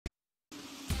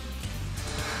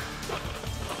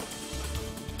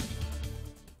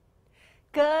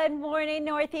Good morning,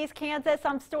 Northeast Kansas.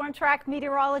 I'm Storm Track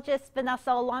meteorologist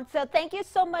Vanessa Alonso. Thank you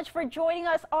so much for joining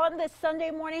us on this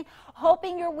Sunday morning.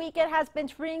 Hoping your weekend has been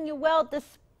treating you well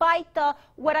despite the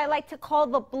what I like to call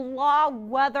the blah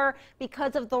weather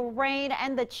because of the rain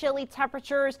and the chilly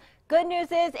temperatures. Good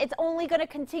news is it's only going to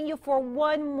continue for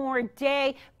one more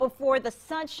day before the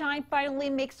sunshine finally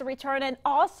makes a return. And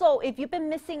also, if you've been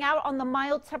missing out on the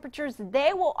mild temperatures,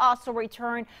 they will also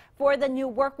return for the new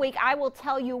work week. I will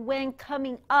tell you when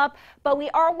coming up, but we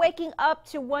are waking up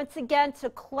to once again to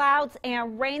clouds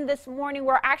and rain this morning.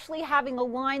 We're actually having a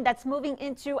line that's moving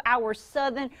into our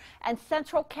southern and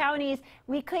central counties.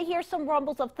 We could hear some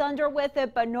rumbles of thunder with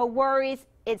it, but no worries.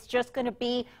 It's just going to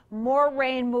be more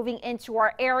rain moving into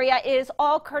our area. It is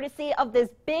all courtesy of this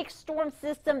big storm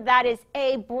system that is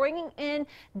bringing in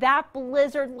that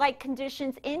blizzard-like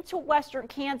conditions into western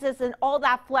Kansas and all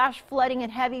that flash flooding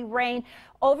and heavy rain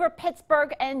over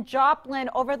Pittsburgh and Joplin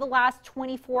over the last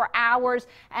 24 hours.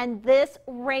 And this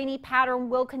rainy pattern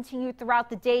will continue throughout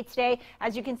the day today.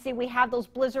 As you can see, we have those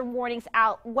blizzard warnings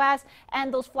out west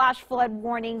and those flash flood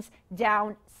warnings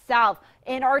down south.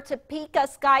 In our Topeka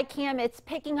Skycam, it's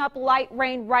picking up light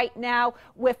rain right now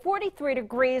with 43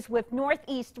 degrees with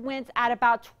northeast winds at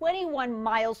about 21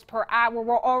 miles per hour.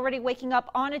 We're already waking up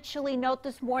on a chilly note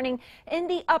this morning in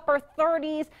the upper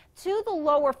 30s to the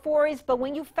lower 40s. But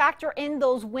when you factor in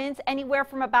those winds anywhere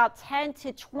from about 10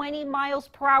 to 20 miles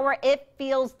per hour, it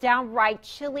feels downright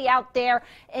chilly out there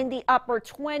in the upper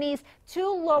 20s to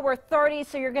lower 30s.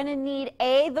 So you're going to need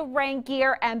A, the rain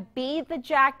gear, and B, the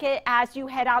jacket as you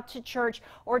head out to church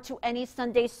or to any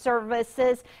Sunday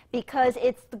services, because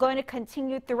it's going to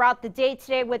continue throughout the day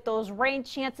today with those rain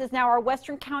chances. Now, our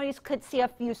western counties could see a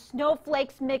few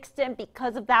snowflakes mixed in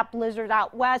because of that blizzard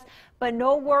out west, but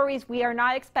no worries. We are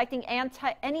not expecting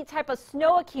any type of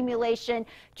snow accumulation,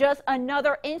 just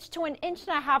another inch to an inch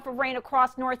and a half of rain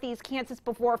across northeast Kansas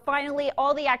before finally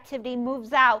all the activity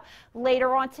moves out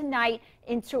later on tonight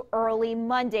into early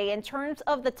Monday. In terms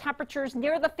of the temperatures,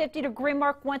 near the 50-degree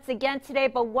mark once again today,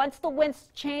 but once the winds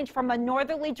change from a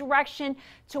northerly direction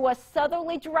to a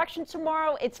southerly direction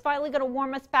tomorrow, it's finally going to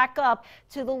warm us back up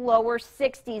to the lower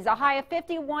 60s. A high of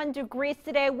 51 degrees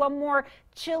today. One more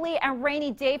chilly and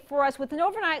rainy day for us with an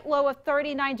overnight low of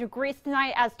 39 degrees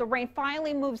tonight as the rain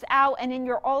finally moves out. And in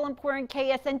your all-important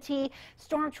KSNT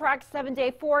Storm Track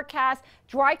 7-day forecast,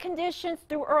 dry conditions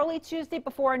through early Tuesday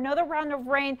before another round of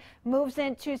rain moves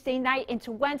in Tuesday night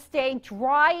into Wednesday.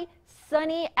 Dry,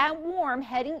 sunny and warm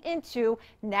heading into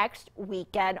next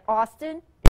weekend. Austin.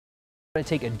 We're going to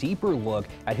take a deeper look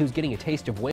at who's getting a taste of winter.